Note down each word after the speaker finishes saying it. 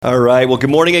All right. Well,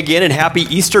 good morning again and happy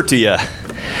Easter to you.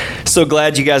 So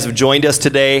glad you guys have joined us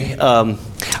today. I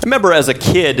remember as a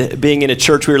kid being in a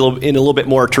church, we were in a little bit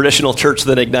more traditional church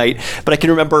than Ignite, but I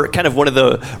can remember kind of one of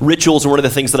the rituals and one of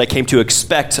the things that I came to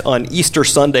expect on Easter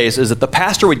Sundays is that the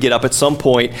pastor would get up at some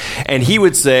point and he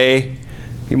would say,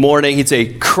 good morning, he'd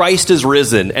say, Christ is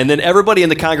risen. And then everybody in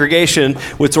the congregation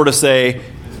would sort of say,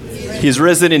 He's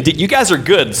risen indeed. You guys are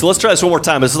good. So let's try this one more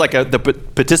time. This is like the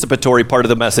participatory part of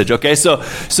the message, okay? So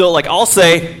like I'll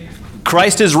say,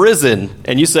 Christ is risen.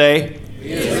 And you say,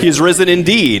 He's risen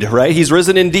indeed, right? He's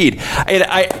risen indeed. And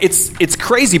it's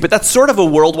crazy, but that's sort of a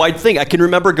worldwide thing. I can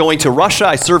remember going to Russia.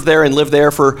 I served there and lived there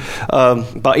for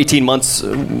about 18 months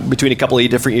between a couple of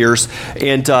different years.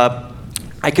 And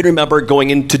I can remember going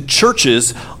into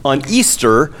churches on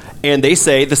Easter, and they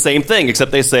say the same thing,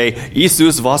 except they say,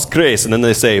 Jesus voskres, and then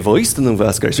they say, voistinu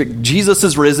voskres. Jesus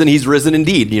is risen, He's risen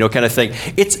indeed, kind of thing.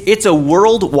 It's a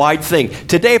worldwide thing.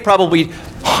 Today, probably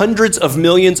hundreds of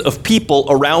millions of people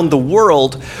around the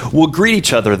world will greet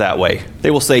each other that way. They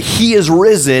will say, He is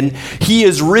risen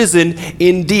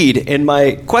indeed. And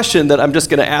my question that I'm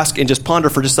just going to ask and just ponder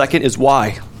for just a second is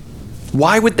why?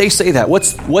 Why would they say that?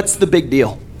 What's the big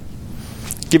deal?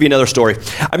 Give you another story.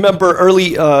 I remember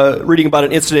reading about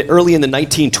an incident early in the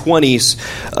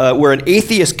 1920s where an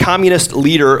atheist communist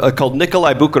leader called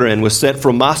Nikolai Bukharin was sent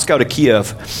from Moscow to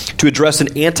Kiev to address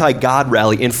an anti-God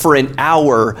rally. And for an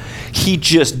hour, he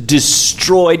just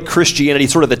destroyed Christianity,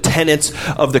 sort of the tenets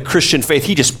of the Christian faith.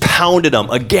 He just pounded them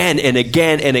again and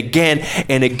again and again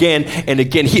and again and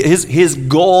again. His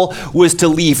goal was to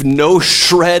leave no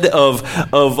shred of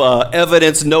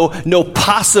evidence, no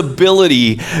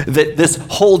possibility that this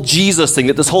whole Jesus thing,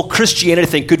 that this whole Christianity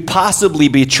thing could possibly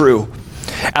be true.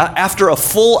 After a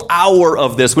full hour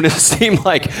of this, when it seemed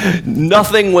like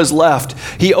nothing was left,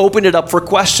 he opened it up for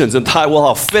questions and thought, well,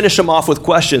 I'll finish them off with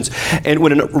questions. And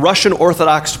when a Russian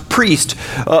Orthodox priest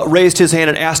raised his hand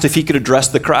and asked if he could address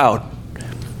the crowd,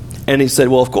 and he said,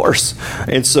 well, of course.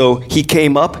 And so he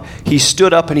came up, he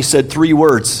stood up, and he said 3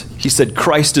 words. He said,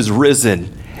 Christ is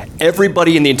risen.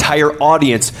 Everybody in the entire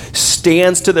audience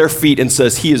stands to their feet and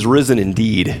says, He is risen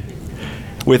indeed.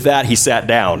 With that, he sat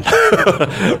down.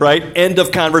 Right? End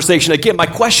of conversation. Again, my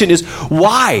question is,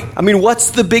 why? I mean,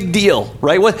 what's the big deal?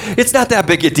 Right? It's not that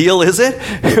big a deal, is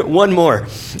it? One more.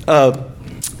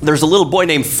 There's a little boy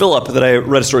named Philip that I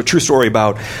read a true story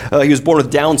about. He was born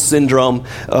with Down syndrome,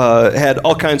 had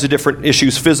all kinds of different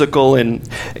issues, physical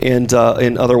and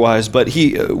otherwise. But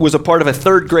he was a part of a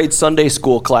 3rd grade Sunday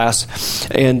school class,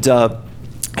 and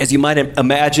as you might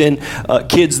imagine,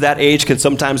 kids that age can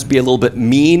sometimes be a little bit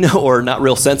mean or not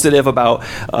real sensitive about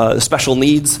the special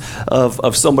needs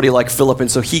of somebody like Philip.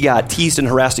 And so he got teased and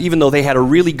harassed, even though they had a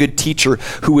really good teacher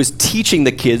who was teaching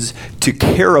the kids to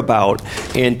care about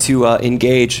and to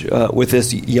engage with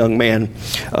this young man,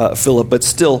 Philip. But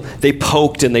still, they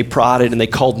poked and they prodded and they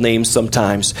called names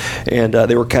sometimes, and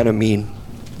they were kind of mean.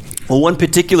 Well, one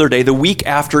particular day, the week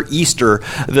after Easter,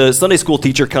 the Sunday school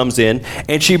teacher comes in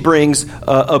and she brings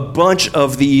a bunch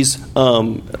of these,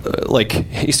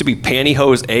 it used to be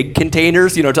pantyhose egg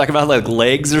containers, talking about like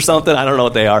legs or something. I don't know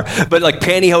what they are, but like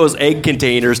pantyhose egg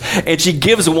containers. And she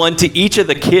gives one to each of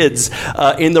the kids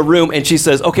in the room. And she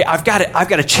says, okay, I've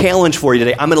got a challenge for you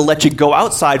today. I'm going to let you go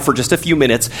outside for just a few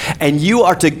minutes. And you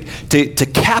are to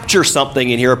capture something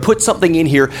in here, or put something in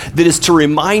here that is to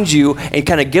remind you and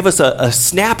kind of give us a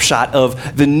snapshot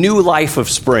of the new life of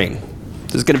spring.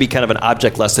 This is going to be kind of an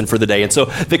object lesson for the day. And so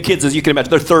the kids, as you can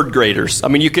imagine, they're 3rd graders. I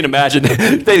mean, you can imagine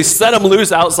they set them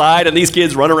loose outside and these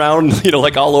kids run around,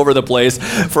 like all over the place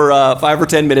for 5 or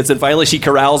 10 minutes. And finally she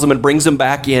corrals them and brings them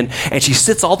back in. And she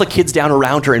sits all the kids down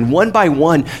around her. And one by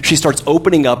one, she starts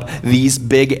opening up these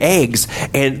big eggs.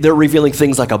 And they're revealing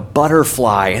things like a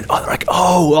butterfly. And they're like,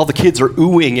 oh, all the kids are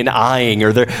oohing and eyeing.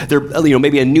 Or they're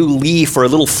maybe a new leaf or a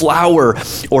little flower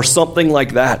or something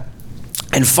like that.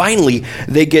 And finally,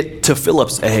 they get to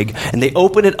Philip's egg, and they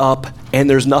open it up, and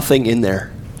there's nothing in there.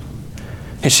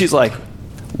 And she's like,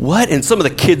 what? And some of the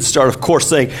kids start, of course,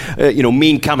 saying,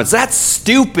 mean comments. That's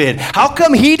stupid. How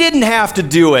come he didn't have to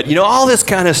do it? All this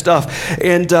kind of stuff.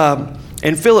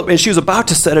 And Philip, and she was about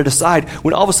to set it aside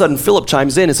when all of a sudden Philip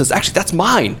chimes in and says, actually, that's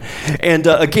mine. And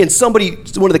again,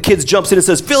 one of the kids jumps in and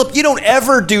says, Philip, you don't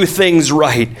ever do things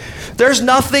right. There's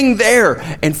nothing there.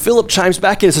 And Philip chimes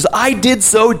back in and says, I did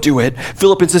so do it.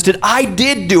 Philip insisted, I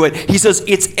did do it. He says,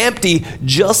 it's empty,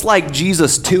 just like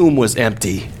Jesus' tomb was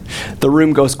empty. The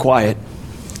room goes quiet.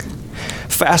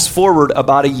 Fast forward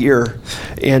about a year,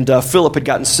 and Philip had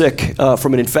gotten sick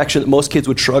from an infection that most kids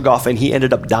would shrug off, and he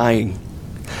ended up dying.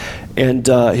 and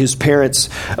his parents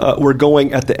were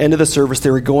going, at the end of the service,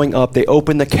 they were going up. They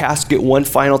opened the casket one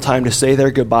final time to say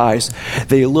their goodbyes.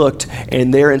 They looked,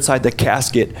 and there inside the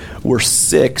casket were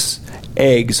 6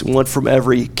 eggs, one from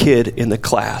every kid in the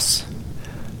class,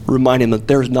 reminding them that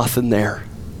there's nothing there,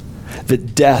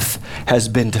 that death has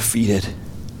been defeated,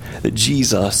 that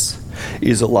Jesus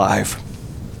is alive.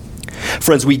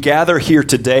 Friends, we gather here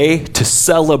today to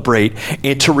celebrate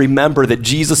and to remember that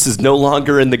Jesus is no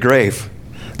longer in the grave.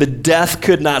 That death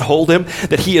could not hold him,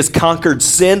 that he has conquered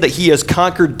sin, that he has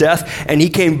conquered death, and he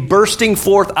came bursting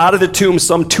forth out of the tomb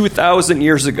some 2,000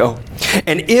 years ago.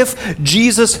 And if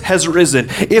Jesus has risen,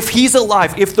 if he's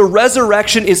alive, if the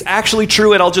resurrection is actually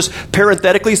true, and I'll just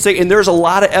parenthetically say, and there's a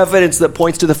lot of evidence that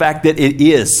points to the fact that it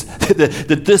is,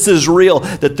 that this is real,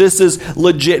 that this is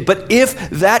legit. But if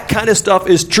that kind of stuff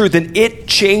is true, then it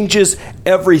changes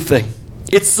everything.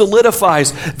 It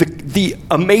solidifies the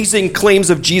amazing claims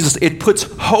of Jesus. It puts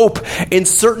hope and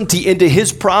certainty into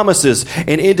his promises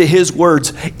and into his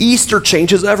words. Easter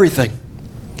changes everything.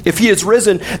 If he is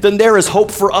risen, then there is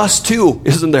hope for us too,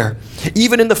 isn't there?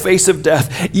 Even in the face of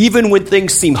death, even when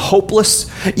things seem hopeless,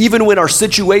 even when our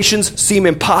situations seem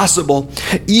impossible,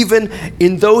 even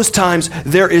in those times,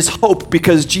 there is hope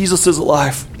because Jesus is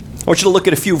alive. I want you to look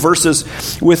at a few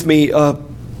verses with me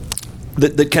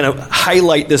that kind of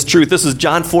highlight this truth. This is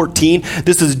John 14.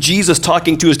 This is Jesus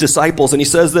talking to his disciples, and he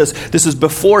says this. This is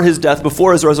before his death,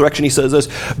 before his resurrection. He says this: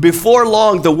 "Before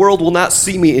long, the world will not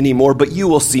see me anymore, but you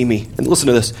will see me." And listen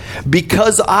to this.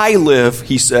 "Because I live,"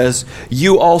 he says,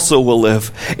 "you also will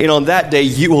live. And on that day,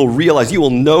 you will realize, you will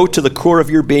know to the core of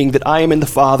your being that I am in the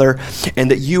Father,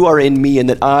 and that you are in me, and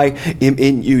that I am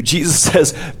in you." Jesus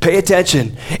says, pay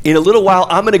attention. In a little while,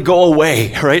 I'm going to go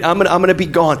away, right? I'm going to be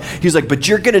gone. He's like, but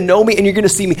you're going to know me, and you're going to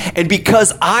see me. And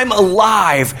because I'm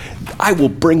alive, I will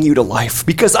bring you to life.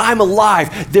 Because I'm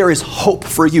alive, there is hope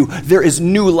for you. There is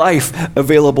new life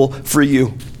available for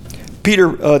you.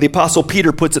 Peter, the Apostle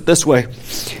Peter puts it this way.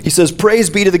 He says, "Praise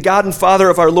be to the God and Father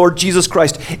of our Lord Jesus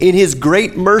Christ. In his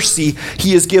great mercy,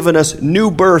 he has given us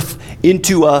new birth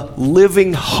into a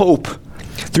living hope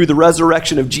through the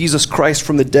resurrection of Jesus Christ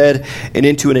from the dead, and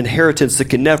into an inheritance that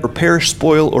can never perish,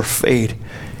 spoil, or fade."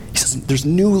 He says there's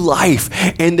new life,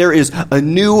 and there is a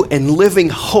new and living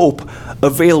hope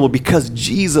available because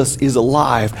Jesus is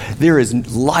alive. There is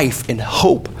life and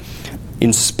hope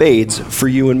in spades for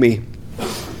you and me.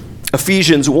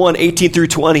 Ephesians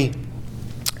 1:18-20.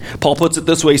 Paul puts it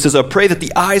this way. He says, "I pray that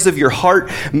the eyes of your heart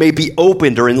may be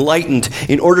opened or enlightened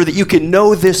in order that you can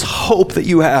know this hope that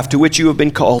you have, to which you have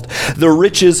been called, the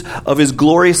riches of his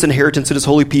glorious inheritance in his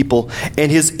holy people,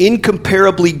 and his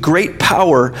incomparably great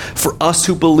power for us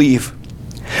who believe.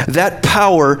 That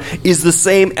power is the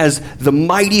same as the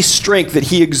mighty strength that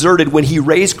he exerted when he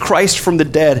raised Christ from the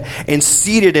dead and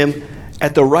seated him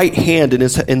at the right hand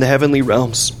in the heavenly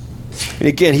realms." And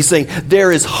again, he's saying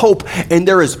there is hope and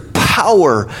there is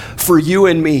power for you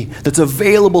and me that's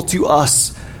available to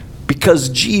us because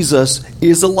Jesus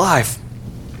is alive.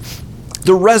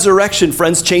 The resurrection,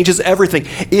 friends, changes everything.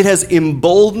 It has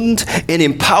emboldened and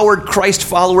empowered Christ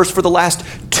followers for the last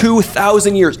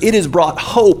 2,000 years. It has brought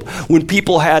hope when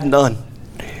people had none.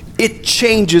 It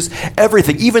changes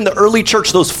everything. Even the early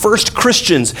church, those first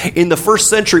Christians in the first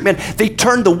century, man, they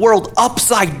turned the world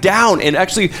upside down. And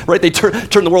actually, right, they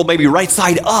turned the world maybe right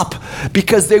side up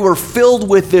because they were filled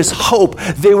with this hope.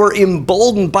 They were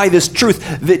emboldened by this truth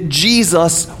that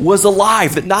Jesus was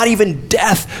alive, that not even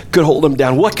death could hold him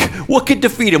down. What could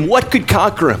defeat him? What could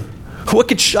conquer him? What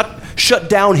could shut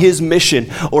down his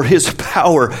mission or his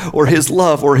power or his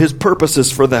love or his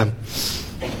purposes for them?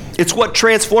 It's what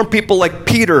transformed people like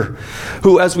Peter,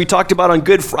 who, as we talked about on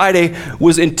Good Friday,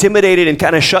 was intimidated and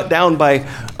kind of shut down by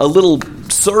a little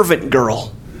servant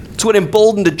girl. It's what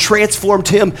emboldened and transformed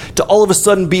him to all of a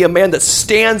sudden be a man that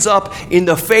stands up in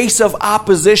the face of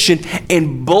opposition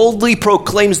and boldly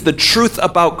proclaims the truth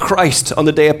about Christ on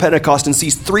the day of Pentecost and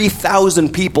sees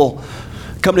 3,000 people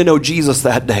come to know Jesus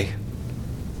that day.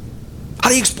 How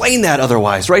do you explain that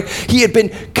otherwise, right? He had been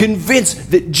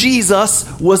convinced that Jesus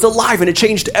was alive, and it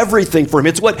changed everything for him.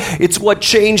 It's what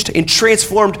changed and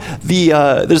transformed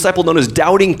the disciple known as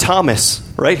Doubting Thomas,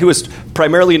 right? Who was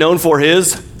primarily known for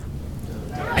his,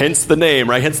 hence the name,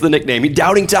 right? Hence the nickname.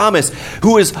 Doubting Thomas,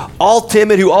 who is all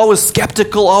timid, who always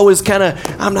skeptical, always kind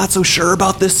of, I'm not so sure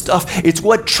about this stuff. It's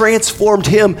what transformed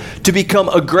him to become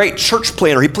a great church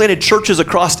planter. He planted churches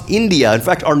across India. In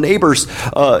fact, our neighbors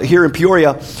here in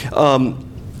Peoria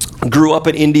grew up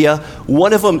in India.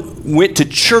 One of them went to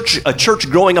a church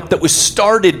growing up that was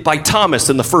started by Thomas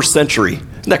in the first century.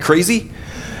 Isn't that crazy?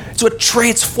 It's what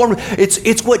transformed.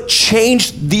 It's what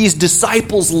changed these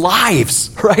disciples' lives,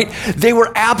 right? They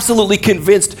were absolutely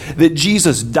convinced that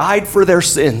Jesus died for their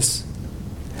sins,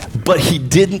 but he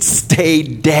didn't stay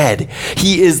dead.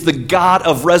 He is the God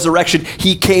of resurrection.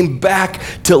 He came back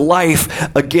to life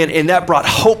again, and that brought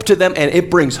hope to them, and it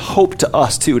brings hope to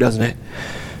us too, doesn't it?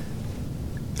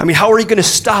 I mean, how are you going to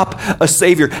stop a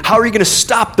Savior? How are you going to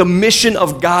stop the mission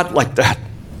of God like that?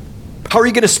 How are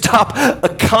you going to stop a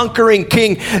conquering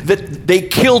king that they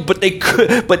killed, but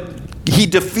he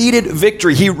defeated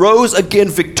victory. He rose again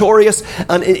victorious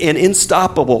and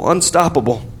unstoppable.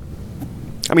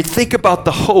 I mean, think about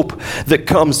the hope that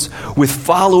comes with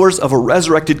followers of a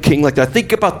resurrected king like that.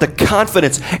 Think about the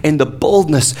confidence and the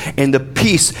boldness and the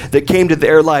peace that came to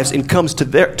their lives and comes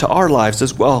to our lives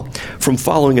as well from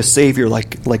following a Savior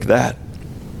like that.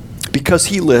 Because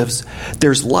he lives,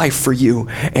 there's life for you,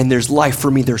 and there's life for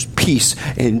me. There's peace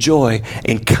and joy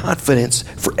and confidence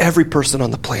for every person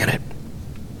on the planet.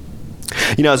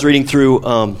 You know, I was reading through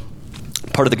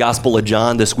part of the Gospel of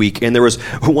John this week, and there was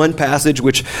one passage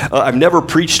which I've never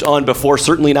preached on before,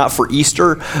 certainly not for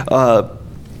Easter, but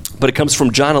it comes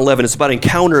from John 11. It's about an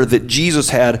encounter that Jesus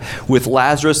had with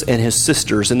Lazarus and his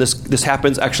sisters, and this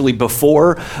happens actually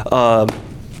before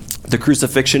the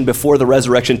crucifixion, before the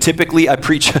resurrection. Typically, I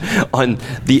preach on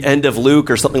the end of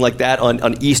Luke or something like that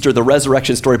on Easter, the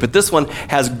resurrection story. But this one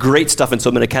has great stuff, and so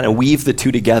I'm going to kind of weave the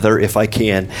two together if I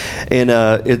can. And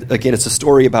again, it's a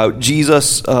story about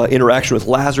Jesus' interaction with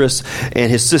Lazarus and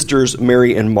his sisters,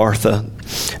 Mary and Martha.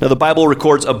 Now, the Bible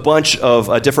records a bunch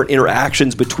of different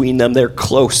interactions between them. They're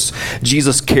close.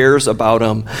 Jesus cares about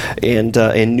them and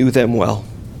knew them well.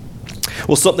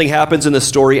 Well, something happens in the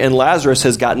story, and Lazarus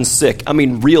has gotten sick. I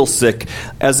mean, real sick,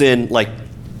 as in, like,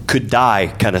 could die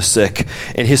kind of sick.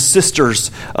 And his sisters,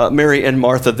 Mary and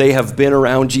Martha, they have been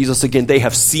around Jesus again. They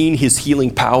have seen his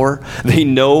healing power. They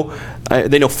know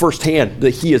firsthand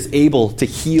that he is able to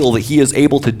heal, that he is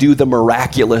able to do the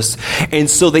miraculous. And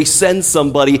so they send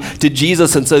somebody to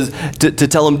Jesus and says to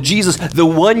tell him, Jesus, the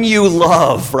one you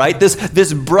love, right?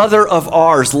 This brother of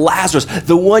ours, Lazarus,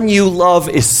 the one you love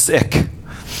is sick.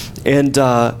 And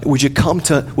would you come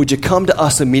to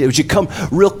us immediately? Would you come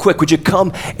real quick? Would you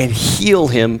come and heal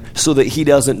him so that he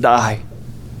doesn't die?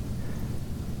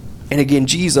 And again,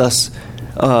 Jesus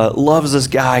loves this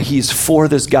guy. He's for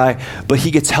this guy, but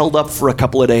he gets held up for a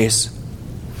couple of days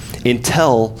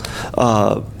until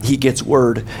he gets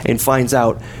word and finds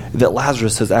out that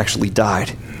Lazarus has actually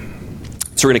died.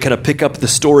 So we're going to kind of pick up the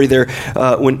story there.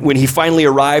 When he finally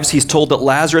arrives, he's told that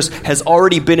Lazarus has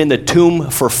already been in the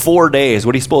tomb for 4 days.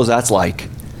 What do you suppose that's like?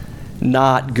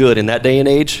 Not good in that day and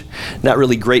age. Not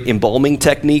really great embalming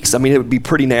techniques. I mean, it would be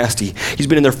pretty nasty. He's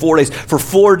been in there 4 days. For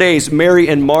 4 days, Mary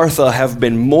and Martha have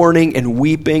been mourning and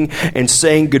weeping and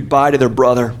saying goodbye to their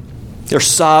brother. They're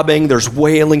sobbing. There's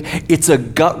wailing. It's a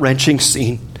gut-wrenching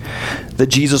scene that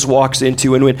Jesus walks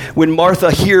into. And when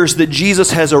Martha hears that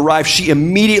Jesus has arrived, she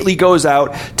immediately goes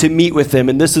out to meet with him.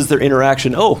 And this is their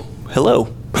interaction. Oh,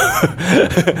 hello.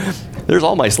 There's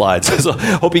all my slides. So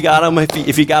hope you got them.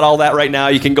 If you got all that right now,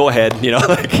 you can go ahead. You know,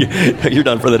 you're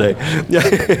done for the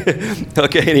day.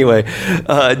 Okay, anyway.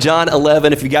 John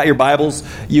 11, if you got your Bibles,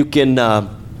 you can...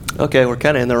 okay, we're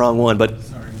kind of in the wrong one, but...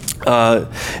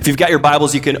 if you've got your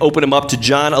Bibles, you can open them up to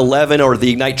John 11 or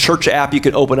the Ignite Church app. You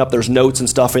can open up. There's notes and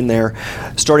stuff in there.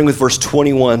 Starting with verse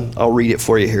 21, I'll read it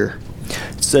for you here.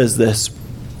 It says this.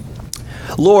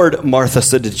 Lord, Martha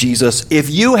said to Jesus,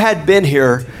 if you had been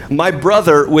here, my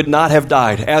brother would not have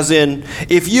died. As in,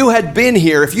 if you had been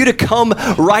here, if you'd have come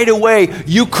right away,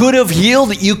 you could have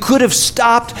healed it. You could have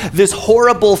stopped this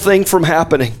horrible thing from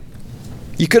happening.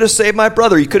 You could have saved my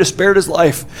brother. You could have spared his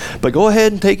life. But go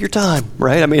ahead and take your time,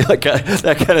 right? I mean, that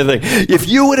kind of thing. If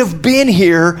you would have been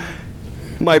here,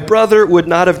 my brother would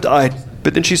not have died.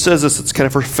 But then she says this, it's kind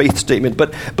of her faith statement.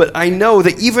 But I know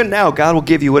that even now, God will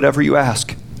give you whatever you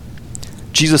ask.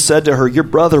 Jesus said to her, your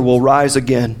brother will rise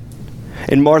again.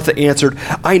 And Martha answered,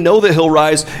 I know that he'll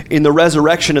rise in the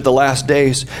resurrection at the last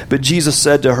days. But Jesus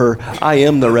said to her, I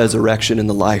am the resurrection and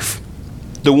the life.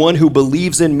 The one who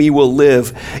believes in me will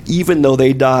live, even though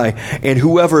they die. And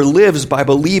whoever lives by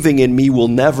believing in me will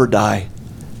never die.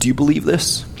 Do you believe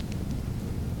this?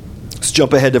 Let's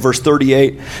jump ahead to verse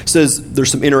 38. It says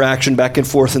there's some interaction back and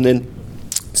forth. And then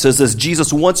it says this,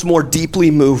 Jesus, once more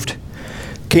deeply moved,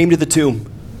 came to the tomb.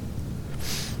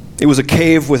 It was a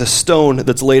cave with a stone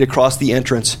that's laid across the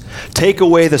entrance. Take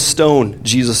away the stone,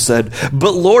 Jesus said.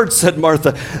 But Lord, said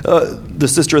Martha, the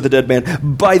sister of the dead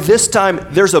man. By this time,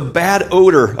 there's a bad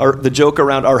odor. The joke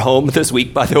around our home this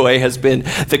week, by the way, has been,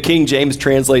 the King James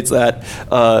translates that,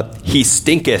 he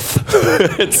stinketh.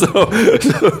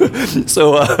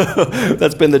 so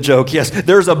that's been the joke. Yes,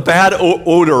 there's a bad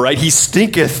odor, right? He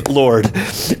stinketh, Lord,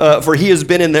 for he has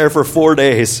been in there for 4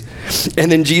 days.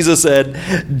 And then Jesus said,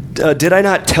 did I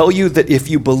not tell you that if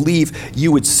you believe,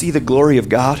 you would see the glory of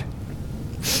God?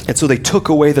 And so they took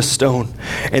away the stone.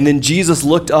 And then Jesus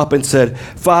looked up and said,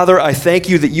 Father, I thank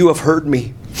you that you have heard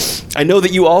me. I know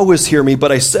that you always hear me,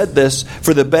 but I said this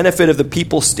for the benefit of the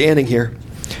people standing here,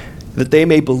 that they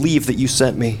may believe that you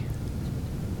sent me.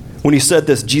 When he said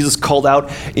this, Jesus called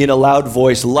out in a loud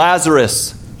voice,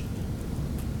 Lazarus,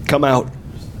 come out.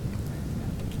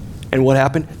 And what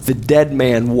happened? The dead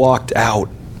man walked out,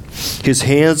 his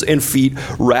hands and feet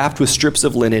wrapped with strips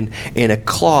of linen and a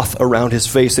cloth around his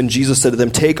face. And Jesus said to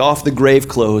them, take off the grave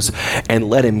clothes and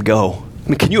let him go. I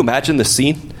mean, can you imagine the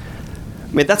scene?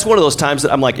 I mean, that's one of those times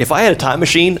that I'm like, if I had a time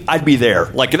machine, I'd be there.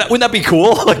 Like, wouldn't that be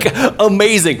cool? Like,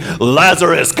 amazing.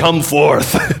 Lazarus, come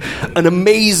forth. An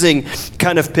amazing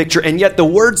kind of picture. And yet the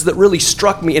words that really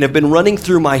struck me and have been running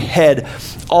through my head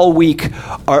all week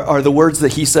are the words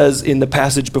that he says in the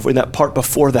passage before, in that part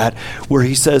before that, where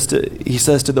he says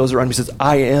to those around him, he says,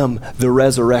 I am the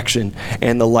resurrection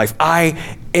and the life.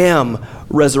 I am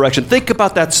resurrection. Think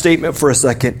about that statement for a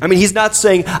second. I mean, he's not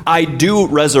saying, I do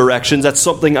resurrections. That's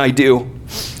something I do.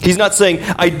 He's not saying,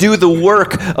 I do the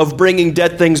work of bringing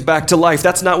dead things back to life.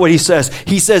 That's not what he says.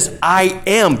 He says, I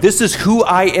am. This is who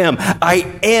I am.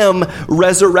 I am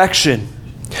resurrection.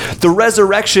 The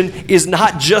resurrection is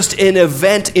not just an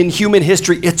event in human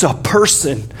history. It's a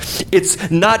person.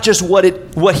 It's not just what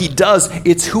he does.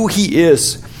 It's who he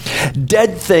is.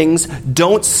 Dead things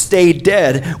don't stay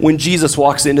dead when Jesus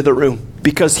walks into the room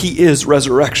because he is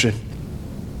resurrection.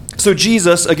 So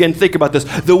Jesus, again, think about this.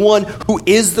 The one who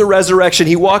is the resurrection,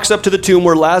 he walks up to the tomb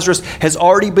where Lazarus has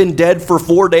already been dead for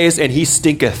 4 days and he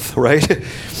stinketh, right?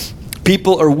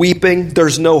 People are weeping.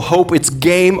 There's no hope. It's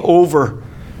game over.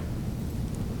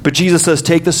 But Jesus says,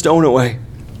 take the stone away.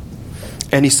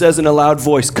 And he says in a loud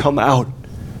voice, come out.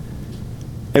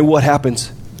 And what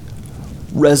happens?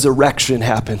 Resurrection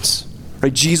happens.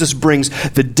 Right? Jesus brings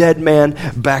the dead man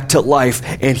back to life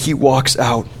and he walks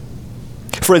out.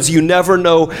 Friends, you never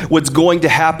know what's going to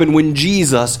happen when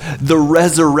Jesus, the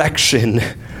resurrection,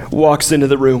 walks into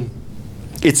the room.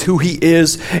 It's who he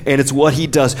is and it's what he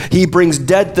does. He brings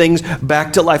dead things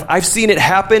back to life. I've seen it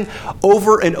happen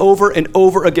over and over and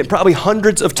over again, probably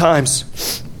hundreds of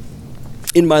times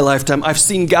in my lifetime. I've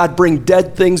seen God bring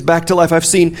dead things back to life. I've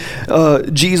seen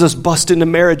Jesus bust into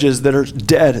marriages that are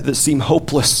dead, that seem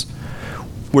hopeless,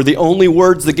 where the only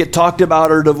words that get talked about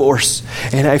are divorce.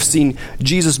 And I've seen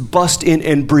Jesus bust in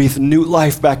and breathe new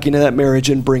life back into that marriage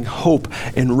and bring hope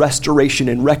and restoration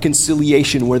and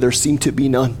reconciliation where there seemed to be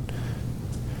none.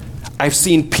 I've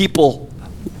seen people,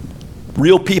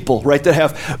 real people, right, that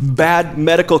have bad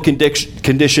medical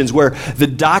conditions where the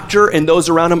doctor and those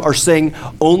around them are saying,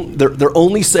 they're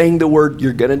only saying the word,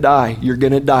 you're going to die, you're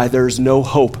going to die. There's no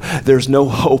hope. There's no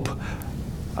hope.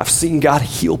 I've seen God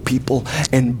heal people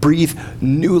and breathe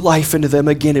new life into them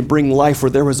again and bring life where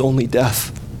there was only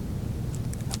death.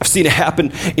 I've seen it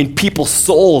happen in people's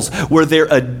souls where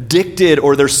they're addicted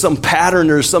or there's some pattern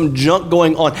or some junk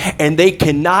going on and they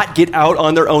cannot get out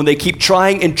on their own. They keep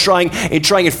trying and trying and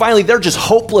trying and finally they're just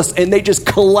hopeless and they just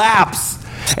collapse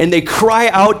and they cry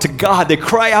out to God. They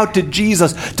cry out to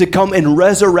Jesus to come and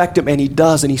resurrect them, and he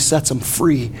does, and he sets them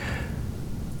free.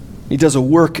 He does a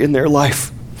work in their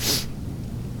life.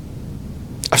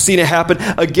 I've seen it happen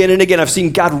again and again. I've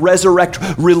seen God resurrect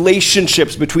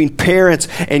relationships between parents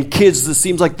and kids that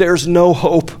seems like there's no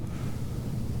hope. I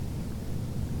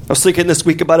was thinking this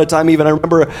week about a time even, I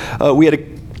remember we had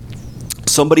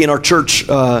somebody in our church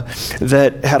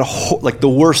that had like the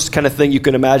worst kind of thing you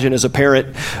can imagine as a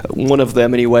parent, one of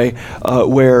them anyway,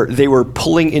 where they were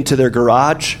pulling into their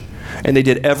garage. And they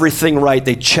did everything right.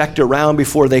 They checked around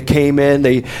before they came in.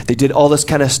 They did all this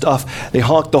kind of stuff. They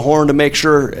honked the horn to make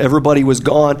sure everybody was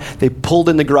gone. They pulled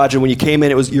in the garage, and when you came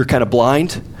in, you're kind of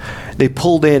blind. They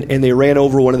pulled in, and they ran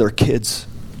over one of their kids,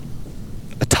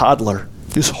 a toddler.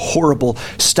 It was horrible.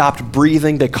 Stopped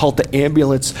breathing. They called the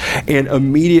ambulance, and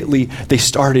immediately they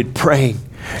started praying.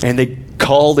 And they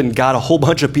called and got a whole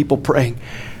bunch of people praying.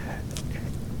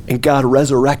 And God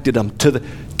resurrected them to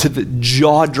the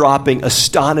jaw-dropping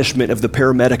astonishment of the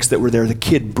paramedics that were there. The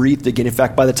kid breathed again. In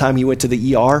fact, by the time he went to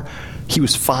the ER, he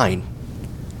was fine.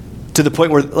 To the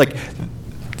point where, like,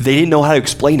 they didn't know how to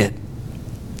explain it.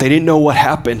 They didn't know what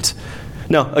happened.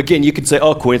 Now, again, you could say,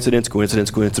 oh, coincidence.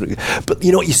 But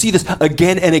you know what? You see this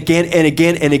again and again and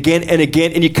again and again and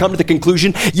again, and you come to the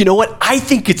conclusion, you know what? I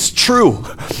think it's true.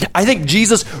 I think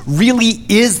Jesus really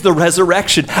is the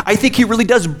resurrection. I think he really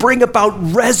does bring about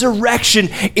resurrection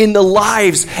in the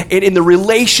lives and in the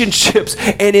relationships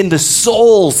and in the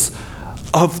souls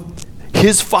of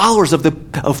his followers,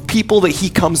 of people that he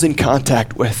comes in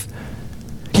contact with.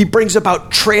 He brings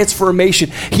about transformation.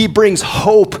 He brings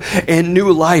hope and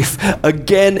new life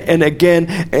again and again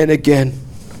and again.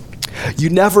 You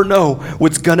never know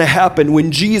what's going to happen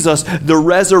when Jesus, the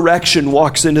resurrection,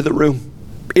 walks into the room.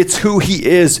 It's who he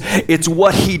is. It's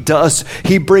what he does.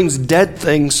 He brings dead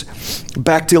things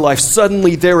back to life.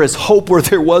 Suddenly there is hope where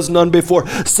there was none before.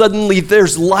 Suddenly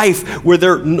there's life where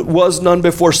there was none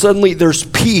before. Suddenly there's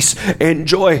peace and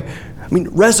joy. I mean,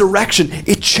 resurrection,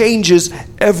 it changes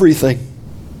everything.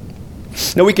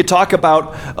 Now, we could talk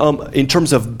about in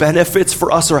terms of benefits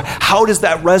for us, or how does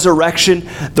that resurrection,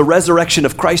 the resurrection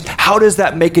of Christ, how does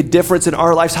that make a difference in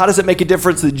our lives? How does it make a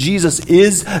difference that Jesus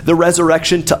is the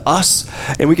resurrection to us?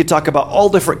 And we could talk about all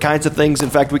different kinds of things. In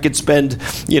fact, we could spend,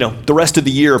 the rest of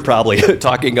the year probably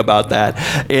talking about that,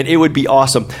 and it would be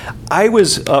awesome. I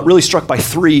was really struck by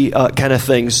three kind of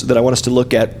things that I want us to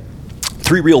look at.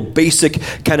 Three real basic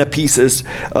kind of pieces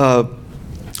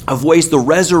of ways the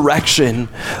resurrection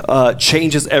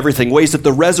changes everything, ways that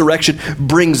the resurrection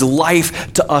brings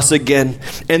life to us again.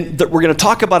 And that we're going to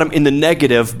talk about them in the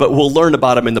negative, but we'll learn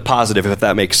about them in the positive, if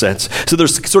that makes sense. So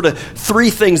there's sort of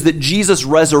three things that Jesus'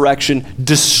 resurrection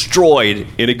destroyed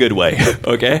in a good way,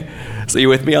 okay? So you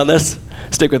with me on this?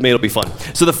 Stick with me, it'll be fun.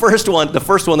 So the first one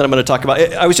that I'm going to talk about,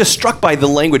 I was just struck by the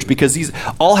language because these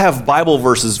all have Bible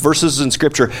verses in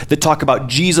Scripture that talk about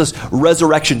Jesus'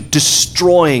 resurrection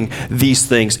destroying these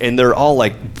things. And they're all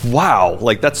like, wow,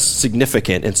 like that's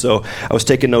significant. And so I was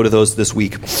taking note of those this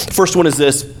week. First one is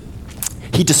this: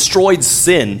 he destroyed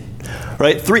sin,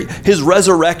 right? His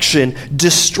resurrection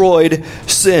destroyed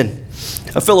sin.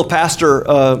 A fellow pastor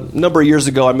a number of years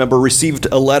ago, I remember, received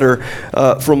a letter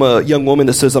from a young woman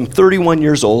that says, I'm 31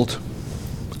 years old.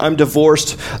 I'm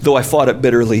divorced, though I fought it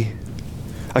bitterly.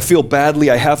 I feel badly.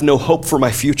 I have no hope for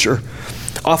my future.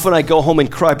 Often I go home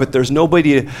and cry, but there's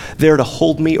nobody there to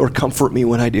hold me or comfort me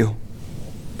when I do.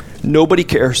 Nobody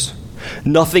cares.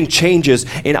 Nothing changes,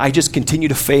 and I just continue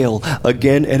to fail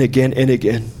again and again and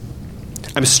again.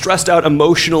 I'm stressed out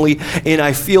emotionally, and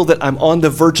I feel that I'm on the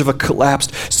verge of a collapse.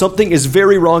 Something is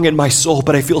very wrong in my soul,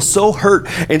 but I feel so hurt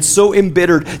and so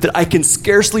embittered that I can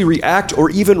scarcely react or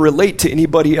even relate to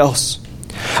anybody else.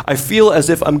 I feel as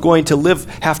if I'm going to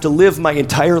have to live my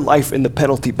entire life in the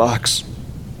penalty box.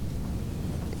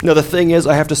 Now, the thing is,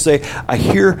 I have to say, I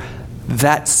hear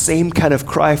that same kind of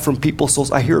cry from people's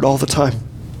souls. I hear it all the time.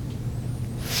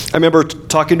 I remember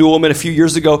talking to a woman a few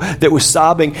years ago that was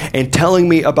sobbing and telling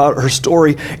me about her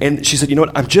story. And she said, you know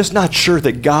what, I'm just not sure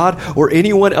that God or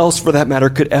anyone else for that matter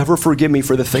could ever forgive me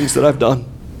for the things that I've done.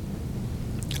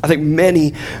 I think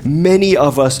many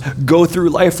of us go through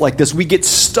life like this. We get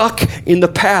stuck in the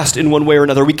past in one way or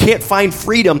another. We can't find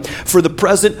freedom for the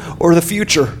present or the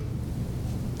future.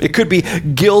 It could be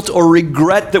guilt or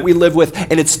regret that we live with,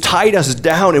 and it's tied us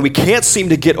down, and we can't seem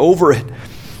to get over it.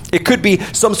 It could be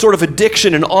some sort of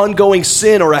addiction, an ongoing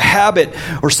sin, or a habit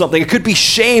or something. It could be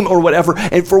shame or whatever.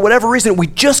 And for whatever reason, we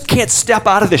just can't step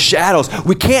out of the shadows.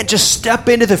 We can't just step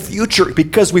into the future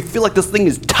because we feel like this thing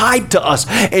is tied to us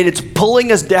and it's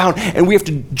pulling us down, and we have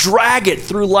to drag it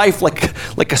through life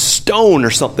like a stone or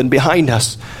something behind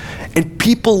us. And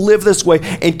people live this way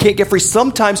and can't get free.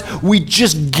 Sometimes we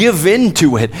just give in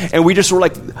to it, and we just were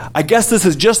like, I guess this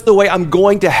is just the way I'm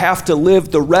going to have to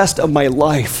live the rest of my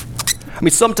life. I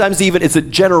mean, sometimes even it's a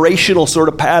generational sort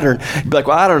of pattern. You'd be like,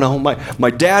 well, I don't know. My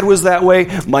dad was that way.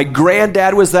 My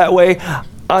granddad was that way.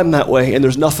 I'm that way, and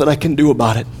there's nothing I can do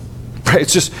about it. Right?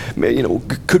 It's just,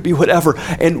 could be whatever.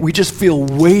 And we just feel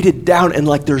weighted down and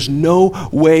like there's no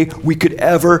way we could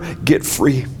ever get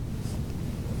free.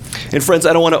 And friends,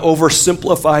 I don't want to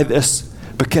oversimplify this,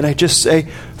 but can I just say,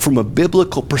 from a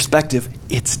biblical perspective,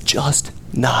 it's just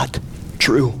not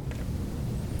true.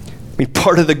 I mean,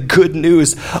 part of the good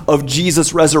news of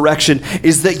Jesus' resurrection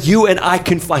is that you and I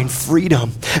can find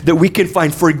freedom, that we can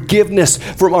find forgiveness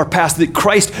from our past, that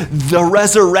Christ, the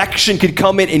resurrection, can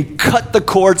come in and cut the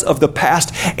cords of the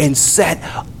past and set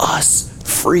us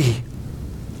free.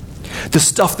 The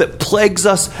stuff that plagues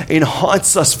us and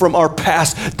haunts us from our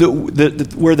past,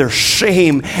 where there's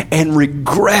shame and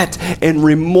regret and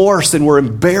remorse and we're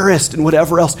embarrassed and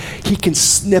whatever else, he can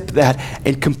snip that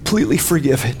and completely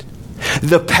forgive it.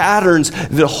 The patterns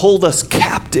that hold us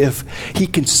captive, he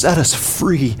can set us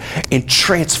free and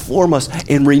transform us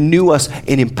and renew us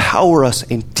and empower us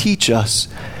and teach us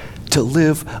to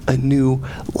live a new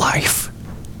life.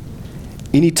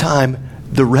 Anytime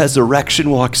the resurrection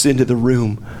walks into the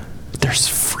room, there's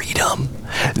freedom,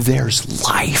 there's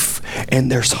life,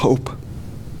 and there's hope.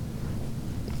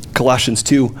 Colossians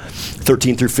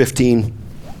 2:13-15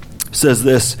 says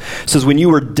this. It says, when you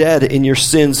were dead in your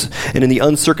sins and in the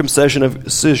uncircumcision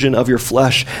of your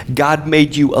flesh, God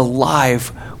made you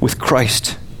alive with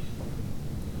Christ.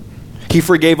 He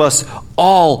forgave us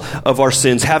all of our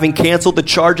sins, having canceled the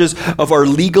charges of our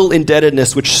legal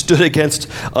indebtedness, which stood against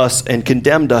us and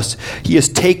condemned us. He has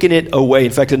taken it away.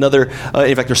 In fact,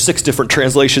 there's 6 different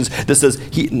translations that says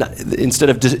instead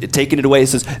of taking it away, it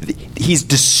says he's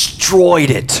destroyed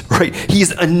it. Right?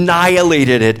 He's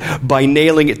annihilated it by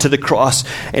nailing it to the cross,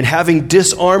 and having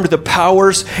disarmed the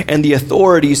powers and the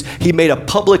authorities, he made a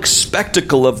public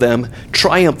spectacle of them,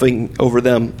 triumphing over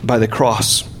them by the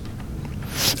cross.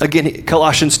 Again,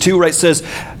 Colossians 2, right, says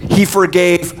he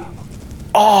forgave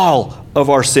all of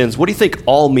our sins. What do you think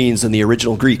all means in the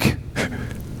original Greek?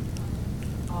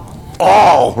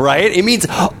 All, right? It means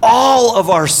all of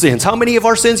our sins. How many of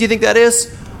our sins do you think that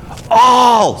is?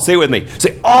 All. Say it with me.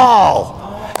 Say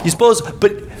all. You suppose,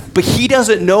 but he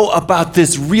doesn't know about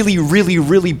this really, really,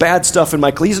 really bad stuff in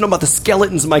my closet. He doesn't know about the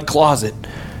skeletons in my closet.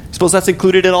 You suppose that's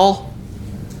included in all?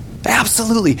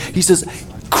 Absolutely. He says,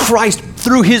 Christ,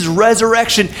 through his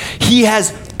resurrection, he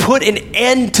has put an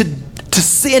end to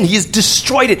sin. He has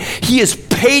destroyed it. He has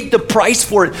paid the price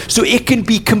for it so it can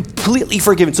be completely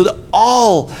forgiven, so that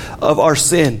all of our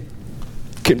sin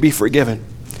can be forgiven.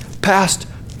 Past,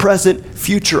 present,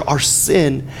 future, our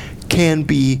sin can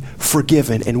be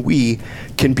forgiven and we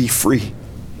can be free.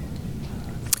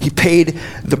 He paid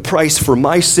the price for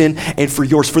my sin and for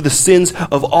yours, for the sins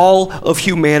of all of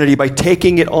humanity, by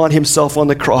taking it on himself on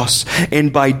the cross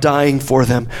and by dying for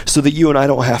them so that you and I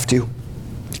don't have to.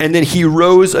 And then he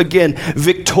rose again,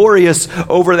 victorious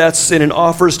over that sin, and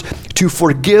offers to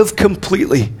forgive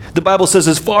completely. The Bible says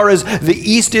as far as the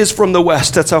east is from the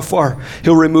west, that's how far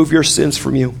he'll remove your sins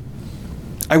from you.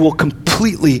 I will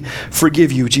completely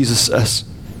forgive you, Jesus says.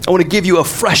 I want to give you a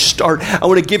fresh start. I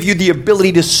want to give you the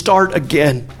ability to start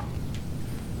again.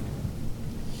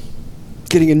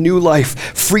 Getting a new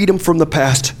life, freedom from the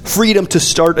past, freedom to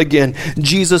start again.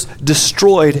 Jesus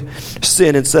destroyed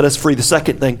sin and set us free. The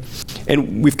second thing,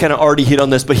 and we've kind of already hit on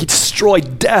this, but he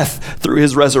destroyed death through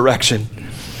his resurrection.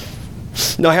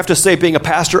 Now, I have to say, being a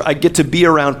pastor, I get to be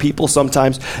around people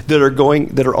sometimes that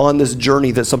are on this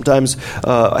journey, that sometimes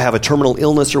have a terminal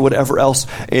illness or whatever else,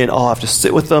 and I'll have to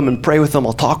sit with them and pray with them.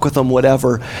 I'll talk with them,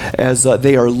 whatever, as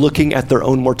they are looking at their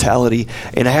own mortality.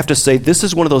 And I have to say, this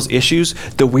is one of those issues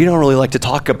that we don't really like to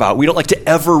talk about. We don't like to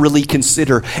ever really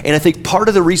consider. And I think part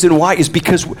of the reason why is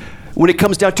because when it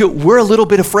comes down to it, we're a little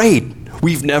bit afraid.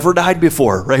 We've never died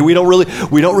before, right? We don't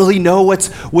really know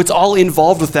what's all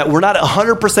involved with that. We're not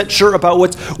 100% sure about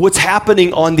what's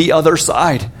happening on the other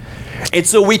side. And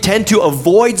so we tend to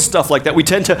avoid stuff like that. We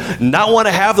tend to not want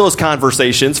to have those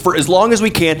conversations for as long as we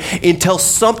can until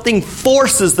something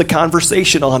forces the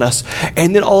conversation on us.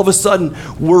 And then all of a sudden,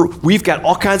 we've got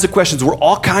all kinds of questions. We're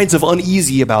all kinds of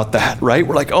uneasy about that, right?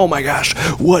 We're like, oh my gosh,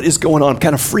 what is going on? I'm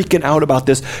kind of freaking out about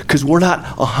this because we're not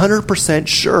 100%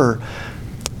 sure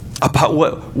about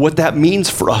what that means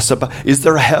for us. Is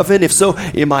there a heaven? If so,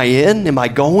 am I in? Am I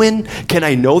going? Can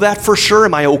I know that for sure?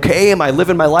 Am I okay? Am I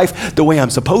living my life the way I'm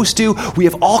supposed to? We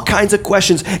have all kinds of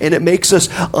questions, and it makes us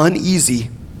uneasy.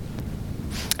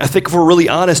 I think if we're really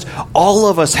honest, all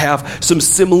of us have some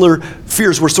similar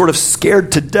fears. We're sort of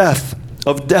scared to death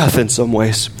of death in some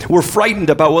ways. We're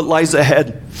frightened about what lies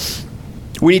ahead.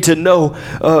 We need to know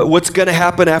what's going to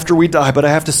happen after we die. But I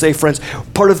have to say, friends,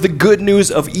 part of the good news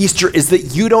of Easter is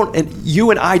that you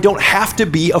and I don't have to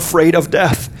be afraid of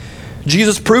death.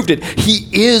 Jesus proved it.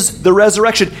 He is the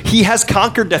resurrection. He has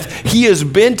conquered death. He has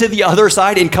been to the other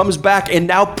side and comes back and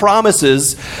now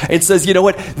promises and says, you know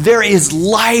what? There is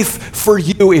life for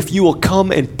you if you will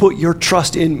come and put your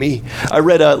trust in me. I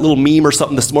read a little meme or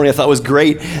something this morning I thought was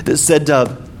great that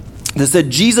said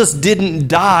Jesus didn't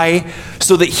die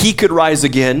so that he could rise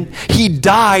again. He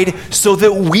died so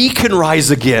that we can rise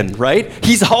again, right?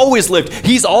 He's always lived.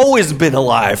 He's always been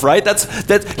alive, right?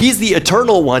 He's the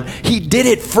eternal one. He did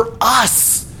it for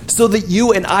us so that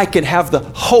you and I can have the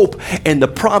hope and the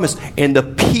promise and the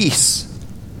peace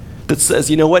that says,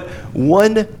 you know what?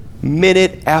 1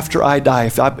 minute after I die,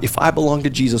 if I belong to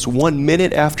Jesus, 1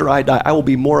 minute after I die, I will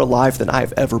be more alive than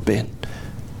I've ever been.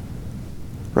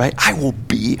 Right? I will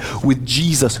be with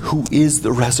Jesus, who is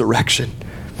the resurrection.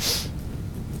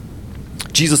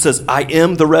 Jesus says, I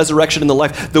am the resurrection and the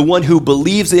life. The one who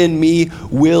believes in me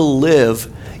will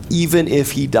live, even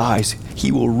if he dies.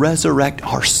 He will resurrect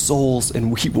our souls,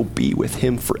 and we will be with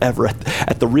him forever.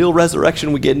 At the real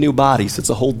resurrection, we get new bodies. It's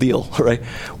a whole deal, right?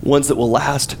 Ones that will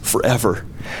last forever.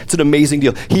 It's an amazing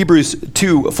deal. Hebrews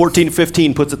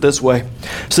 2:14-15 puts it this way.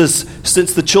 It says,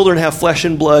 since the children have flesh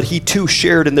and blood, he too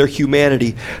shared in their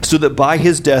humanity, so that by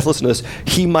his death, listen to this,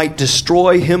 he might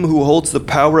destroy him who holds the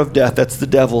power of death, that's the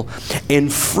devil,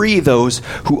 and free those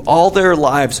who all their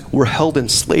lives were held in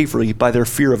slavery by their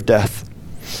fear of death.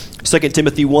 2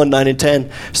 Timothy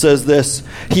 1:9-10 says this,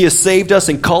 he has saved us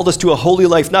and called us to a holy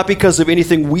life, not because of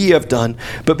anything we have done,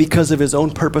 but because of his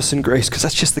own purpose and grace, because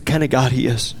that's just the kind of God he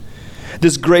is.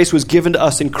 This grace was given to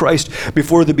us in Christ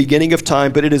before the beginning of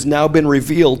time, but it has now been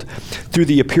revealed through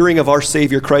the appearing of our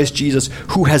Savior, Christ Jesus,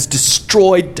 who has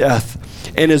destroyed death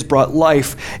and has brought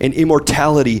life and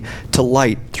immortality to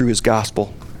light through his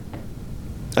gospel.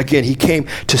 Again, he came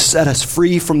to set us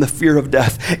free from the fear of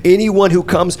death. Anyone who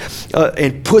comes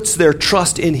and puts their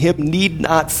trust in him need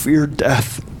not fear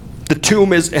death. The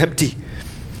tomb is empty.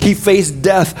 He faced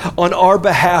death on our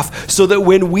behalf so that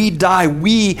when we die,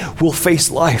 we will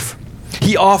face life.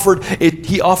 He offers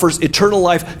eternal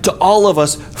life to all of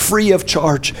us free of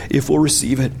charge if we'll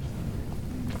receive it.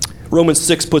 Romans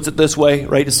 6 puts it this way,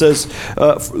 right? It says,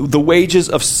 the wages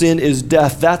of sin is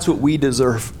death. That's what we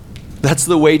deserve. That's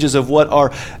the wages of what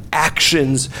our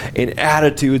actions and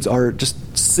attitudes, are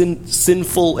just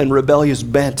sinful and rebellious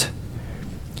bent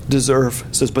deserve.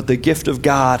 It says, but the gift of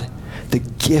God, the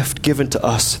gift given to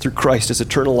us through Christ is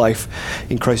eternal life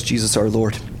in Christ Jesus our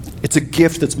Lord. It's a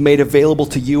gift that's made available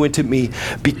to you and to me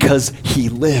because he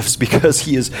lives, because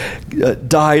he has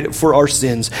died for our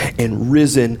sins and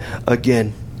risen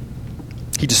again.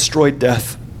 He destroyed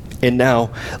death. And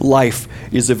now life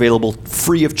is available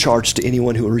free of charge to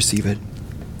anyone who will receive it.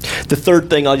 The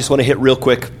third thing I just want to hit real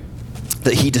quick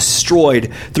that he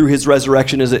destroyed through his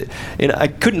resurrection is and I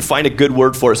couldn't find a good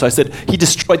word for it, so I said he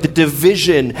destroyed the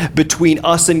division between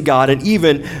us and God, and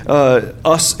even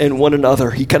us and one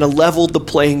another. He kind of leveled the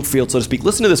playing field, so to speak.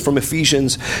 Listen to this from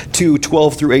Ephesians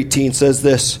 2:12-18 says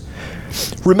this.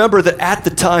 Remember that at the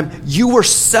time you were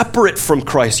separate from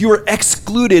Christ. You were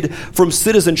excluded from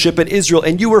citizenship in Israel,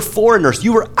 and you were foreigners.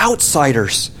 You were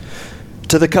outsiders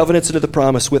to the covenants and to the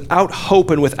promise, without hope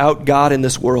and without God in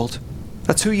this world.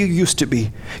 That's who you used to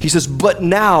be. He says, but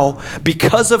now,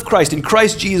 because of Christ, in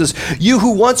Christ Jesus, you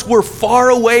who once were far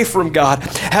away from God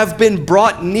have been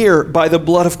brought near by the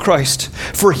blood of Christ.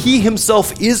 For he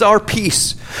himself is our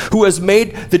peace, who has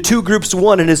made the two groups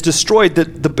one and has destroyed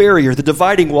the barrier, the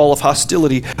dividing wall of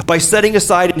hostility, by setting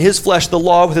aside in his flesh the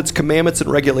law with its commandments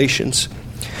and regulations.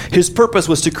 His purpose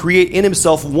was to create in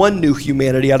himself one new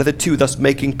humanity out of the two, thus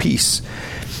making peace.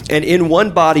 And in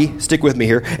one body, stick with me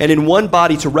here, and in one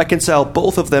body to reconcile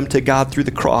both of them to God through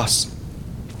the cross,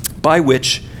 by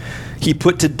which he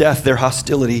put to death their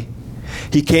hostility.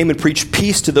 He came and preached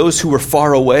peace to those who were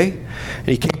far away, and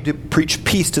he came to preach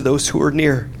peace to those who were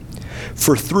near.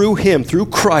 For through him, through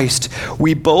Christ,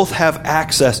 we both have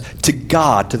access to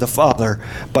God, to the Father,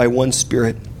 by one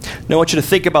Spirit. Now I want you to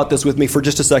think about this with me for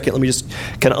just a second. Let me just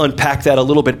kind of unpack that a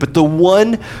little bit. But the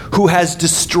one who has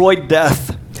destroyed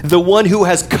death, the one who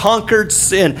has conquered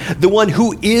sin, the one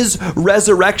who is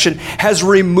resurrection, has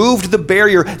removed the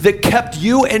barrier that kept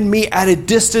you and me at a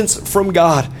distance from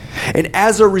God. And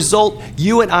as a result,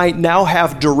 you and I now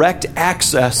have direct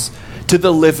access to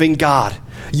the living God.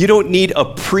 You don't need a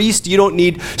priest. You don't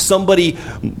need somebody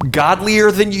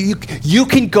godlier than you. You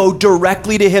can go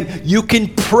directly to him. You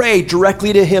can pray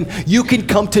directly to him. You can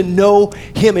come to know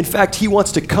him. In fact, he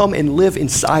wants to come and live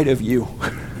inside of you.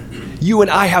 You and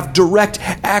I have direct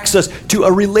access to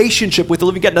a relationship with the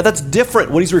living God. Now that's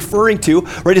different. What he's referring to,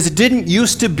 right, is it didn't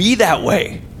used to be that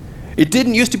way. It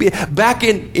didn't used to be. Back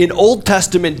in Old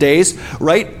Testament days,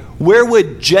 right, where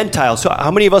would Gentiles, so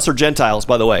how many of us are Gentiles,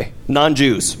 by the way?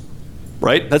 Non-Jews.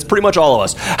 Right? That's pretty much all of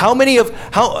us.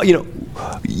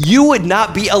 You would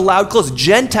not be allowed close.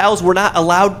 Gentiles were not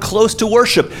allowed close to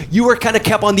worship. You were kind of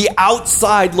kept on the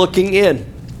outside looking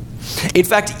in. In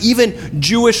fact, even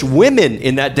Jewish women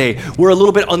in that day were a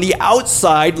little bit on the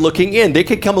outside looking in. They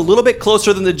could come a little bit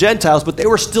closer than the Gentiles, but they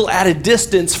were still at a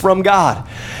distance from God.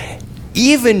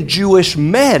 Even Jewish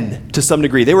men, to some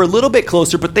degree, they were a little bit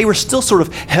closer, but they were still sort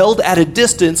of held at a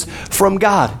distance from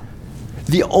God.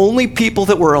 The only people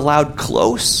that were allowed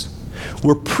close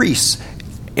were priests.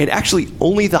 And actually,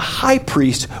 only the high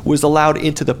priest was allowed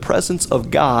into the presence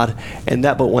of God, and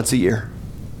that but once a year.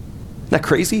 Isn't that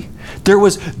crazy? There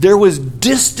was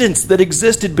distance that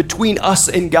existed between us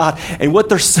and God. And what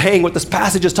they're saying, what this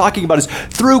passage is talking about is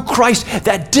through Christ,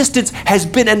 that distance has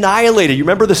been annihilated. You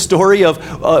remember the story of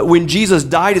when Jesus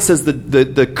died? It says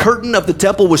the curtain of the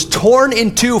temple was torn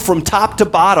in two from top to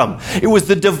bottom. It was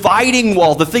the dividing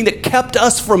wall, the thing that kept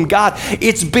us from God.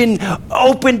 It's been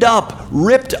opened up,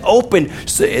 ripped open.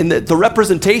 So, and the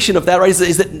representation of that, right,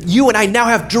 is that you and I now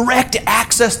have direct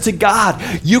access to God.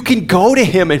 You can go to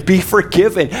him and be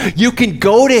forgiven. You can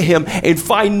go to him and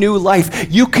find new life.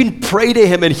 You can pray to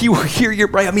him and he will hear your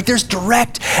prayer. I mean, there's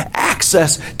direct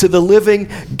access to the living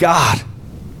God.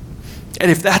 And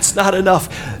if that's not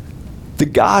enough, the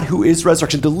God who is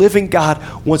resurrection, the living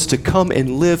God, wants to come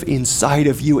and live inside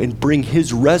of you and bring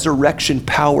his resurrection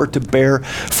power to bear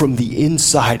from the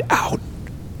inside out.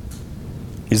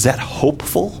 Is that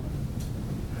hopeful?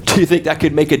 Do you think that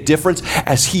could make a difference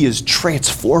as he is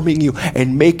transforming you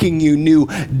and making you new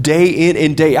day in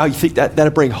and day out? You think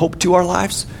that'd bring hope to our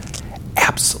lives?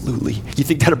 Absolutely. You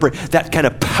think that kind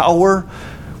of power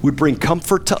would bring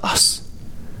comfort to us?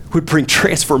 Would bring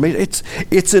transformation?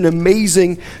 It's an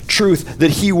amazing truth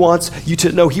that he wants you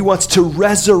to know. He wants to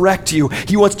resurrect you.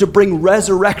 He wants to bring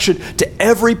resurrection to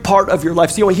every part of your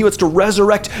life. See, he wants to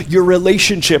resurrect your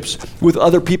relationships with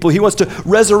other people. He wants to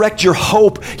resurrect your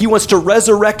hope. He wants to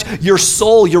resurrect your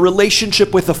soul, your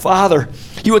relationship with the Father.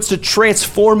 He wants to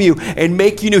transform you and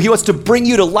make you new. He wants to bring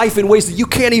you to life in ways that you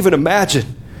can't even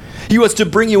imagine. He wants to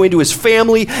bring you into his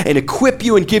family and equip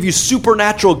you and give you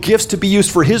supernatural gifts to be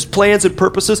used for his plans and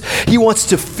purposes. He wants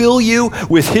to fill you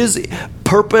with his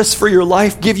purpose for your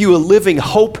life, give you a living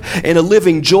hope and a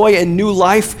living joy and new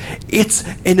life. It's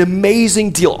an amazing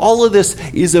deal. All of this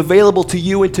is available to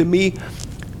you and to me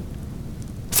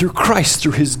through Christ,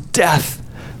 through his death,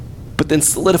 but then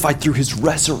solidified through his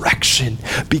resurrection.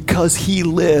 Because he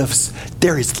lives,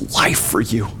 there is life for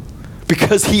you.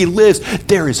 Because he lives,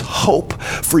 there is hope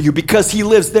for you. Because he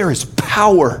lives, there is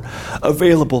power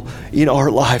available in our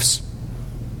lives.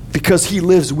 Because he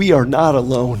lives, we are not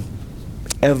alone,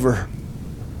 ever.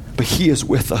 But he is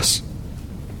with us.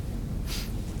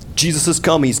 Jesus has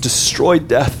come. He's destroyed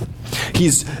death.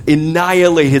 He's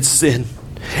annihilated sin.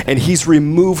 And he's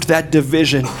removed that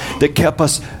division that kept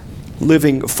us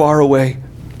living far away.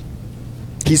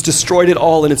 He's destroyed it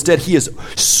all, and instead he has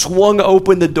swung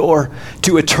open the door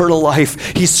to eternal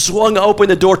life. He's swung open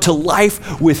the door to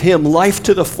life with him, life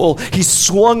to the full. He's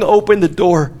swung open the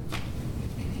door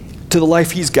to the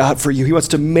life he's got for you. He wants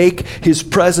to make his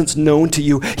presence known to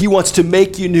you. He wants to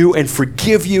make you new and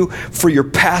forgive you for your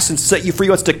past and set you free.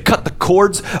 He wants to cut the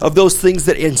cords of those things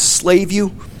that enslave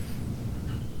you.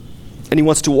 And he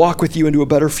wants to walk with you into a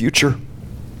better future.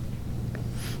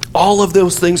 All of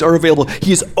those things are available. He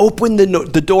has opened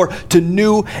the door to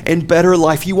new and better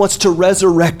life. He wants to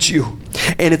resurrect you.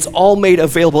 And it's all made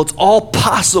available. It's all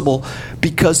possible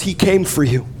because he came for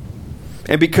you.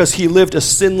 And because he lived a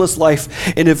sinless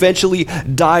life and eventually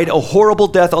died a horrible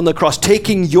death on the cross,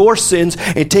 taking your sins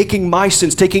and taking my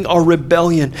sins, taking our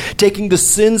rebellion, taking the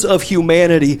sins of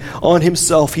humanity on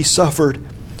himself. He suffered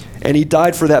and he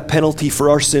died for that penalty for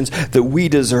our sins that we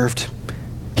deserved.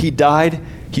 He died,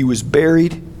 he was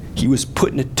buried, he was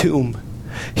put in a tomb.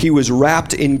 He was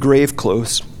wrapped in grave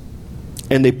clothes,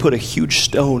 and they put a huge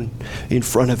stone in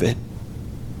front of it.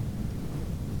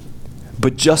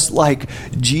 But just like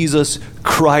Jesus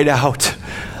cried out,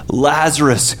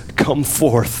 Lazarus, come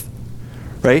forth,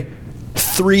 right?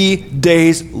 3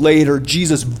 days later,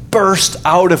 Jesus burst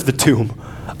out of the tomb,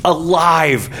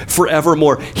 alive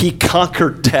forevermore. He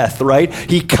conquered death, right?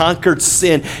 He conquered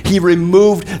sin. He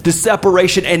removed the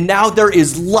separation, and now there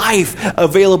is life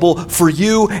available for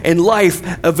you and life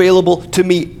available to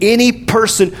me. Any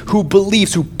person who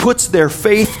believes, who puts their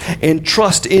faith and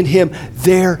trust in him,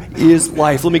 there is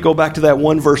life. Let me go back to that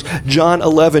one verse. John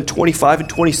 11, 25 and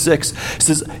 26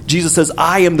 says, Jesus says,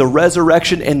 I am the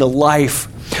resurrection and the life.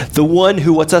 The one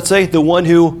who, what's that say? The one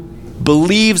who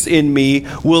believes in me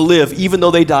will live even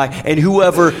though they die, and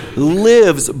whoever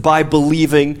lives by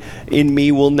believing in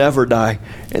me will never die.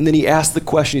 And then he asks the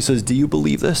question, he says, do you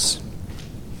believe this?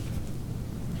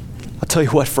 I'll tell you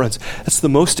what, friends, that's the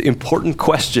most important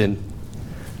question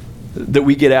that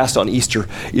we get asked on Easter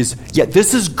is, yeah,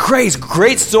 this is great,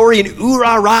 great story, and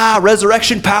ooh-rah-rah,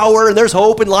 resurrection power, and there's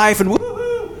hope and life, and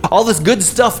woo-hoo, all this good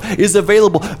stuff is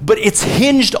available, but it's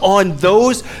hinged on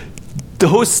those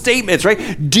statements,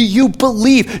 right? Do you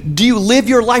believe? Do you live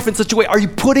your life in such a way? Are you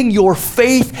putting your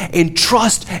faith and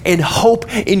trust and hope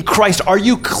in Christ? Are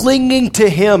you clinging to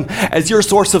him as your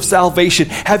source of salvation?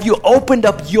 Have you opened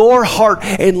up your heart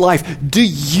and life? Do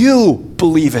you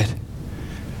believe it?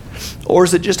 Or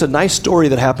is it just a nice story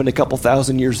that happened a couple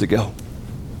thousand years ago?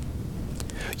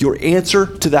 Your answer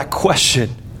to that question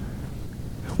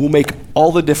will make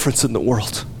all the difference in the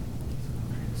world.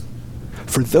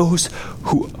 For those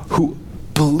who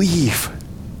believe,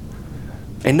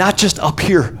 and not just up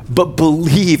here, but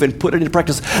believe and put it into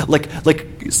practice, like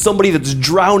somebody that's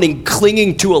drowning,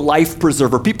 clinging to a life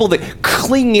preserver. People that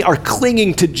are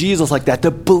clinging to Jesus like that,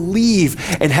 to believe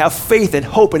and have faith and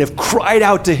hope and have cried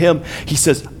out to him. He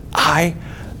says, I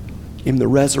am the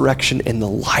resurrection and the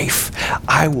life.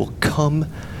 I will come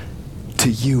to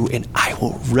you and I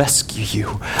will rescue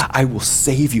you. I will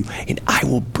save you and I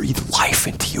will breathe life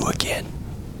into you again.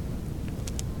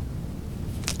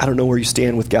 I don't know where you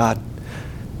stand with God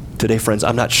today, friends.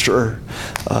 I'm not sure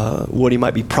what he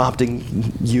might be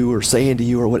prompting you or saying to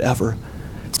you or whatever.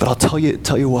 But I'll tell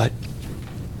you what.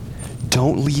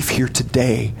 Don't leave here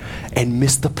today and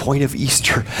miss the point of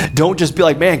Easter. Don't just be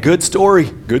like, man, good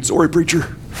story,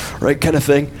 preacher, right, kind of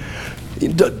thing.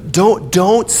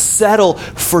 Don't settle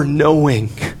for knowing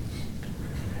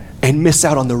and miss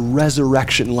out on the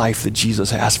resurrection life that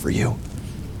Jesus has for you.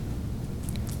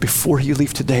 Before you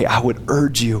leave today, I would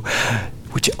urge you,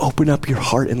 would you open up your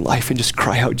heart and life and just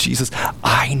cry out, Jesus,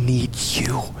 I need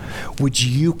you. Would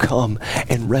you come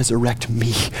and resurrect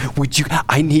me?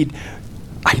 I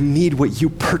need what you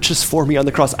purchased for me on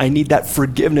the cross. I need that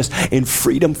forgiveness and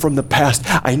freedom from the past.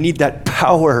 I need that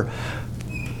power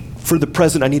for the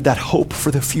present. I need that hope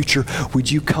for the future. Would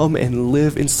you come and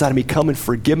live inside of me? Come and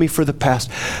forgive me for the past.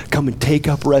 Come and take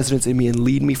up residence in me and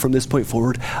lead me from this point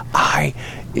forward. I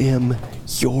am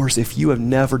yours. If you have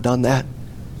never done that,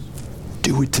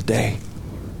 do it today.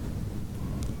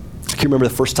 I can remember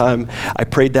the first time I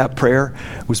prayed that prayer.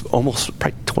 It was almost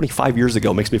probably 25 years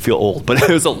ago. It makes me feel old, but it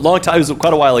was a long time. It was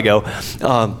quite a while ago.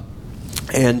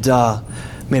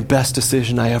 Man, best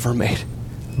decision I ever made.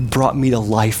 Brought me to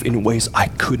life in ways I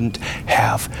couldn't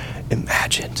have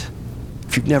imagined.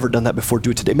 If you've never done that before,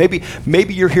 do it today.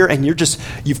 Maybe you're here and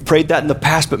you've prayed that in the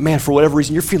past, but man, for whatever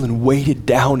reason, you're feeling weighted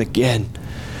down again.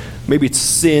 Maybe it's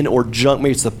sin or junk.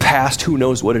 Maybe it's the past. Who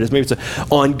knows what it is? Maybe it's an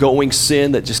ongoing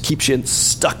sin that just keeps you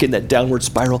stuck in that downward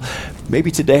spiral.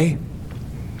 Maybe today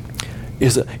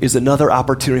is another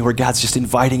opportunity where God's just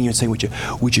inviting you and saying,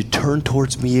 would you turn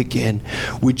towards me again?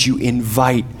 Would you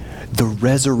invite the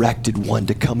resurrected one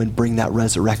to come and bring that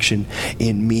resurrection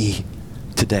in me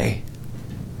today?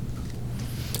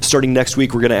 Starting next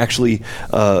week, we're going to actually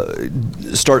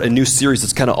start a new series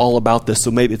that's kind of all about this. So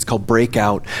maybe it's called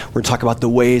Breakout. We're going to talk about the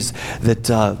ways that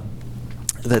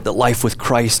that life with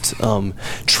Christ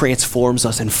transforms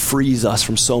us and frees us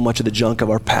from so much of the junk of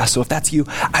our past. So if that's you,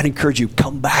 I'd encourage you,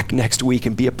 come back next week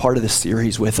and be a part of this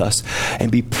series with us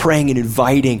and be praying and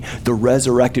inviting the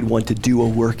resurrected one to do a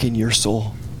work in your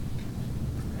soul.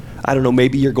 I don't know,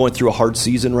 maybe you're going through a hard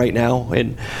season right now,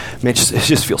 and man, it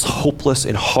just feels hopeless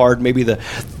and hard. Maybe the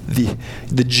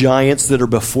giants that are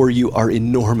before you are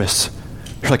enormous.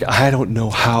 You're like, I don't know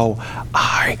how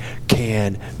I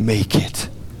can make it.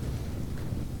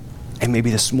 And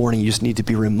maybe this morning you just need to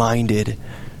be reminded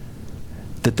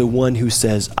that the one who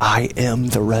says, I am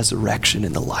the resurrection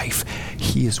and the life,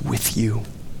 he is with you.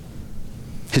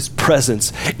 His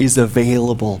presence is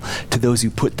available to those who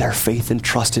put their faith and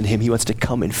trust in him. He wants to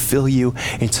come and fill you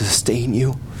and sustain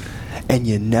you. And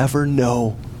you never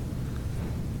know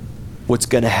what's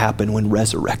going to happen when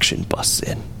resurrection busts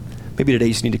in. Maybe today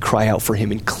you just need to cry out for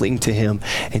him and cling to him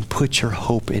and put your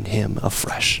hope in him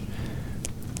afresh.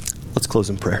 Let's close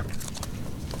in prayer.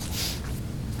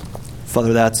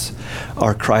 Father, that's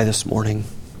our cry this morning.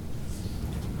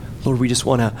 Lord, we just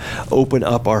want to open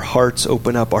up our hearts,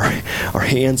 open up our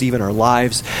hands, even our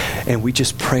lives. And we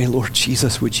just pray, Lord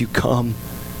Jesus, would you come?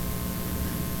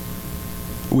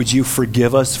 Would you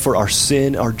forgive us for our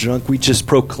sin, our junk? We just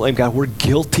proclaim, God, we're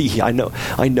guilty. I know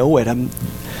it.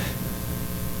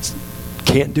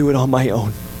 Can't do it on my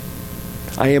own.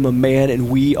 I am a man, and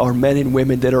we are men and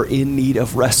women that are in need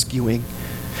of rescuing.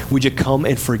 Would you come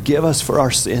and forgive us for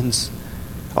our sins?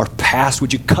 Our past,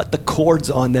 would you cut the cords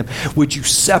on them? Would you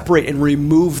separate and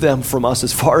remove them from us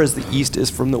as far as the east is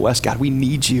from the west? God, we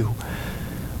need you.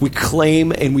 We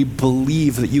claim and we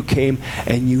believe that you came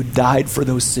and you died for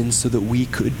those sins so that we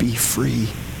could be free.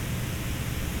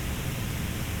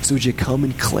 So would you come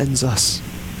and cleanse us?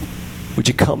 Would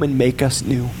you come and make us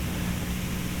new?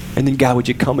 And then, God, would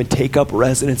you come and take up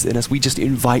residence in us? We just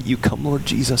invite you. Come, Lord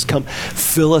Jesus. Come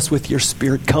fill us with your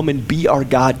Spirit. Come and be our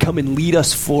God. Come and lead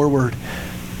us forward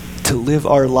to live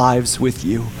our lives with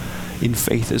you in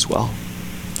faith as well,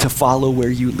 to follow where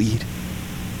you lead.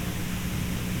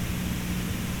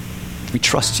 We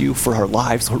trust you for our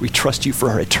lives, Lord. We trust you for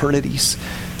our eternities.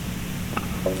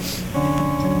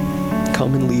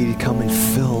 Come and lead, come and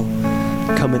fill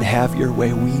Come and have your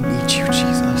way. We need you,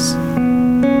 Jesus.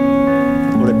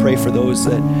 Lord, I pray for those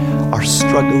that are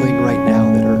struggling right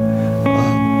now, that are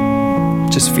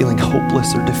just feeling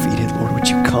hopeless or defeated. Lord, would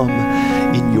you come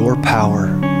in your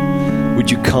power? Would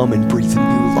you come and breathe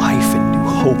new life and new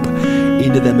hope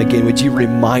into them again? Would you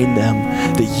remind them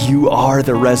that you are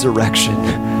the resurrection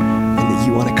and that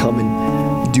you want to come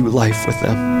and do life with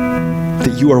them?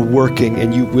 That you are working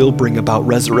and you will bring about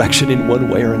resurrection in one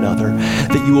way or another.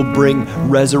 That you will bring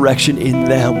resurrection in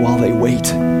them while they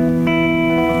wait,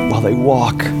 while they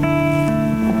walk. And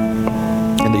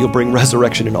that you'll bring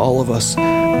resurrection in all of us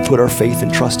who put our faith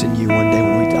and trust in you one day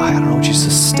when we die. I don't know, would you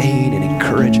sustain and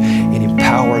encourage and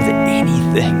empower that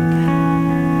anything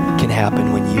can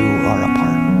happen when you are a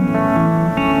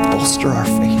part. Bolster our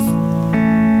faith.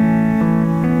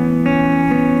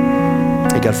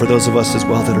 And God, for those of us as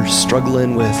well that are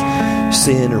struggling with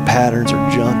sin or patterns or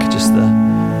junk, just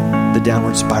the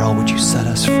downward spiral, would you set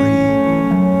us free?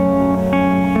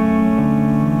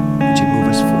 Would you move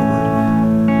us forward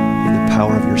in the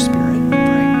power of your Spirit? We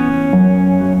pray.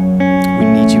 We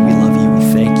need you. We love you. We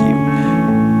thank you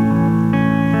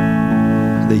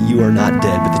that you are not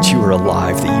dead, but that you are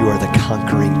alive, that you are the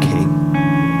conquering King,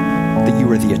 that you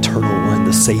are the eternal one,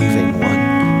 the saving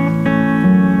one.